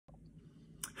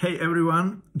Hey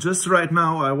everyone, just right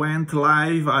now I went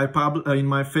live, in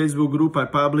my Facebook group I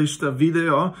published a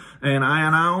video and I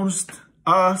announced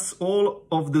all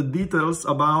of the details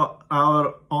about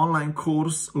our online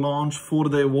course launch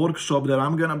 4-day workshop that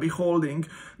I'm gonna be holding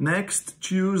next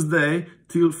Tuesday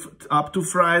till up to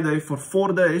Friday for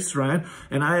 4 days, right?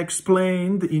 And I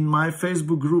explained in my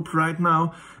Facebook group right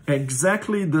now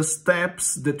exactly the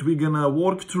steps that we're gonna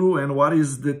work through and what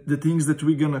is the things that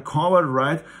we're gonna cover,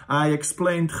 right? I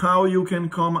explained how you're gonna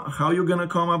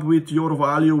come up with your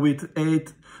value with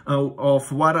 8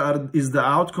 of what is the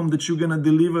outcome that you're gonna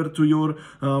deliver to your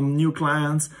new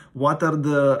clients, what are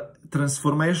the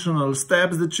transformational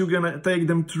steps that you're gonna take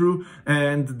them through,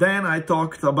 and then I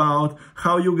talked about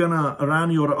how you're gonna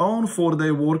run your own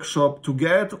 4-day workshop to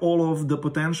get all of the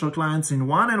potential clients in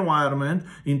one environment,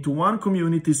 into one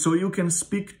community, so you can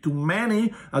speak to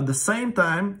many at the same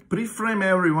time, pre-frame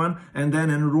everyone, and then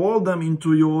enroll them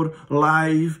into your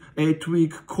live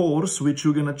 8-week course, which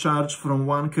you're gonna charge from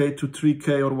 1K to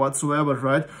 3K or whatsoever,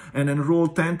 right? And enroll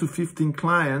 10 to 15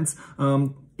 clients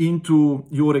into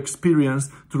your experience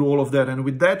through all of that. And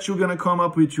with that, you're gonna come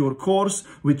up with your course,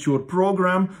 with your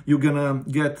program. You're gonna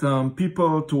get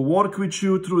people to work with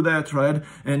you through that, right?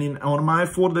 And on my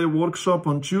 4-day workshop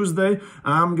on Tuesday,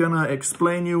 I'm gonna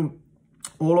explain you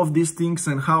all of these things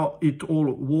and how it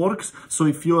all works. So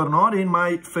if you are not in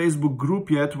my Facebook group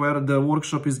yet where the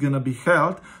workshop is gonna be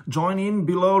held, join in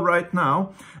below right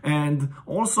now. And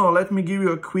also let me give you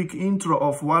a quick intro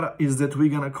of what is that we're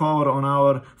gonna cover on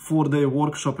our 4-day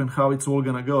workshop and how it's all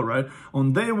gonna go, right?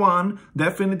 On day 1,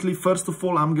 definitely, first of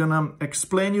all, I'm gonna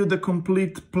explain you the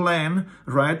complete plan,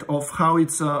 right, of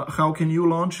how can you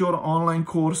launch your online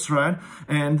course, right?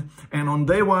 And on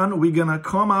day 1, we're gonna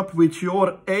come up with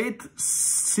your 8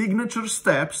 signature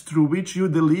steps through which you're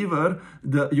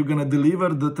gonna deliver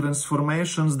the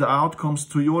transformations, the outcomes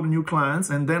to your new clients.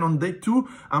 And then on day 2,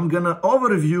 I'm gonna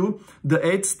overview the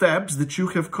 8 steps that you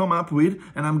have come up with,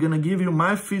 and I'm gonna give you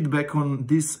my feedback on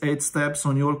these 8 steps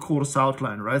on your course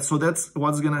outline, right? So that's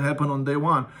what's gonna happen on day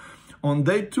 1. On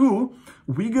day 2,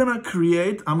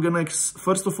 I'm gonna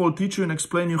first of all teach you and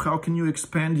explain you how can you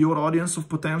expand your audience of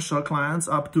potential clients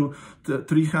up to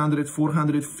 300,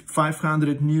 400,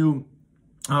 500 new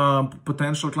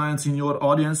potential clients in your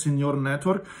audience, in your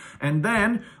network. And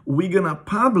then we're gonna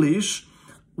publish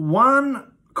one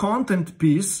content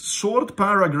piece, short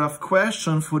paragraph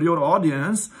question for your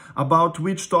audience about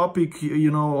which topic,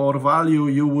 or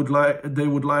value they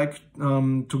would like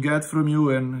to get from you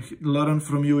and learn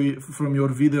from you, from your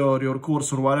video or your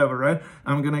course or whatever, right?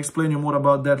 I'm gonna explain you more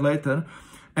about that later.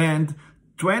 And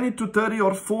 20 to 30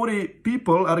 or 40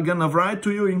 people are gonna write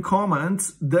to you in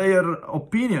comments their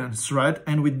opinions, right?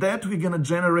 And with that, we're gonna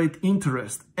generate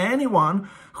interest. Anyone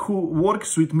who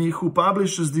works with me, who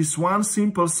publishes this one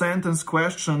simple sentence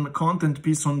question content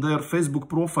piece on their Facebook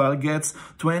profile, gets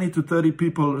 20 to 30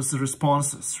 people's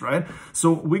responses, right?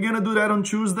 So we're gonna do that on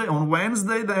Tuesday. On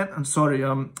Wednesday, then, I'm sorry,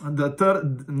 the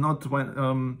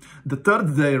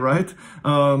third day, right?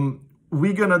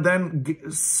 We're gonna then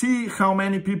see how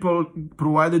many people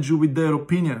provided you with their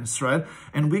opinions, right?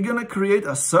 And we're gonna create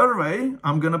a survey.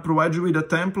 I'm gonna provide you with a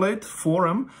template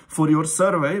form for your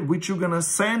survey, which you're gonna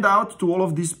send out to all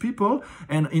of these people.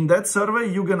 And in that survey,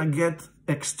 you're gonna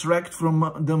extract from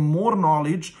them more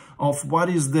knowledge of what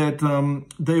is that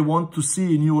they want to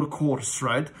see in your course,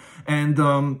 right? And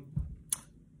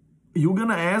you're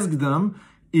gonna ask them,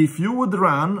 if you would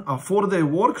run a 4-day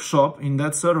workshop in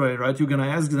that survey, right, you're gonna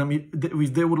ask them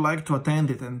if they would like to attend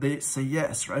it, and they say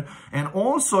yes, right? And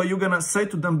also you're gonna say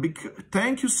to them,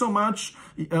 thank you so much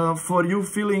for you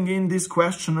filling in this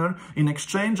questionnaire. In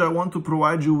exchange, I want to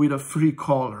provide you with a free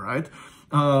call, right?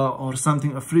 Or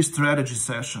something, a free strategy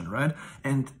session, right?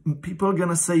 And people are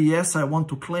gonna say, yes, I want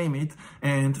to claim it.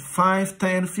 And 5,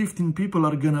 10, 15 people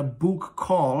are gonna book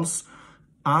calls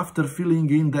after filling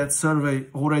in that survey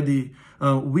already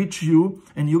with you,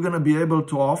 and you're gonna be able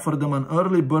to offer them an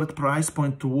early bird price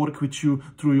point to work with you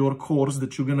through your course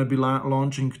that you're gonna be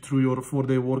launching through your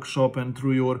 4-day workshop and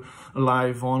through your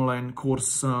live online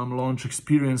course launch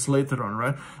experience later on,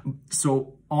 right?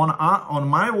 So on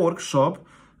my workshop,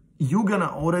 you're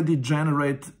gonna already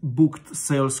generate booked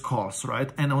sales calls,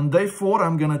 right? And on day 4,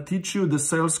 I'm gonna teach you the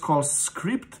sales call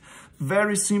script.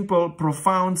 Very simple,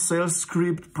 profound sales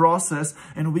script process,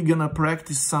 and we're gonna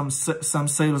practice some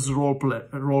sales role play,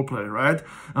 right?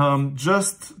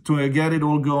 Just to get it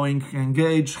all going,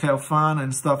 engage, have fun,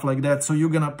 and stuff like that. So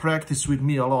you're gonna practice with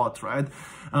me a lot, right?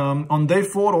 On day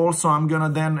 4 also, I'm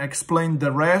gonna then explain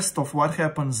the rest of what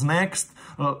happens next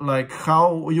like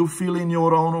how you feel in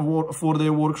your own 4-day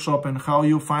workshop and how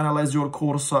you finalize your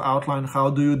course outline, how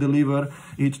do you deliver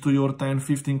it to your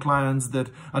 10-15 clients that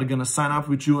are gonna sign up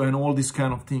with you, and all these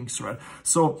kind of things, right?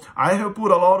 So I have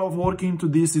put a lot of work into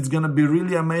this. It's gonna be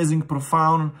really amazing,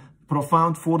 profound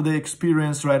 4-day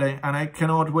experience, right? And I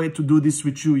cannot wait to do this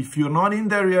with you. If you're not in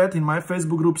there yet, in my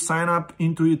Facebook group, sign up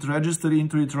into it, register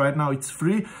into it right now. It's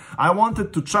free. I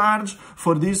wanted to charge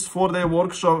for this 4-day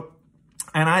workshop,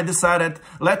 and I decided,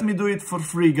 let me do it for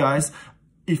free, guys.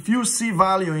 If you see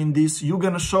value in this, you're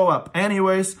gonna show up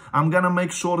anyways. I'm gonna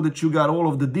make sure that you got all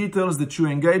of the details, that you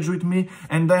engage with me,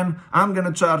 and then I'm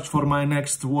gonna charge for my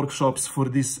next workshops for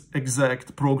this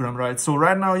exact program, right? So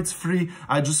right now it's free.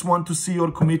 I just want to see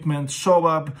your commitment. Show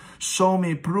up, show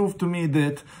me, prove to me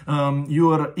that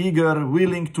you are eager,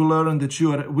 willing to learn, that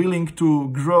you are willing to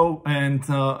grow and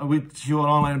with your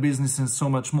online business and so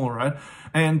much more, right?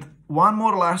 And one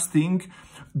more last thing.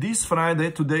 This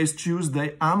Friday, today is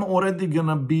Tuesday, I'm already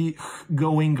gonna be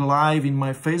going live in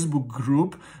my Facebook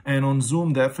group and on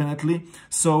Zoom definitely.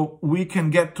 So we can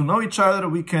get to know each other,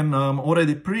 we can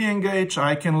already pre-engage,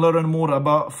 I can learn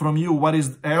more from you what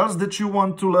is else that you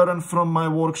want to learn from my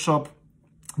workshop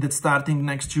that's starting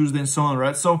next Tuesday and so on,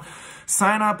 right? So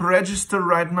sign up, register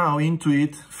right now into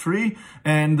it, free,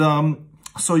 and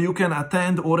so you can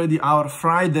attend already our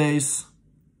Fridays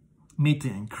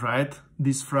meeting, right?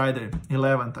 This Friday,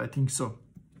 11th, I think so,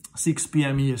 6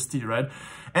 p.m. EST, right?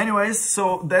 Anyways,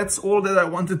 so that's all that I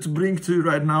wanted to bring to you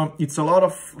right now. It's a lot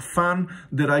of fun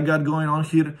that I got going on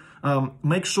here.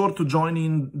 Make sure to join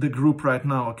in the group right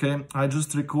now, okay? I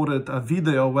just recorded a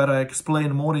video where I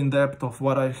explain more in depth of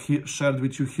what I shared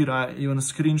with you here. I even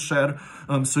screen share,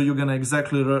 so you're gonna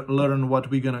exactly learn what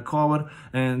we're gonna cover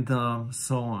and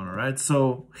so on, right?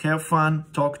 So have fun,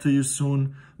 talk to you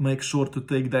soon. Make sure to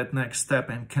take that next step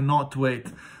and cannot wait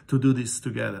to do this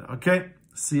together, okay?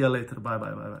 See you later. Bye,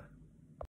 bye, bye, bye.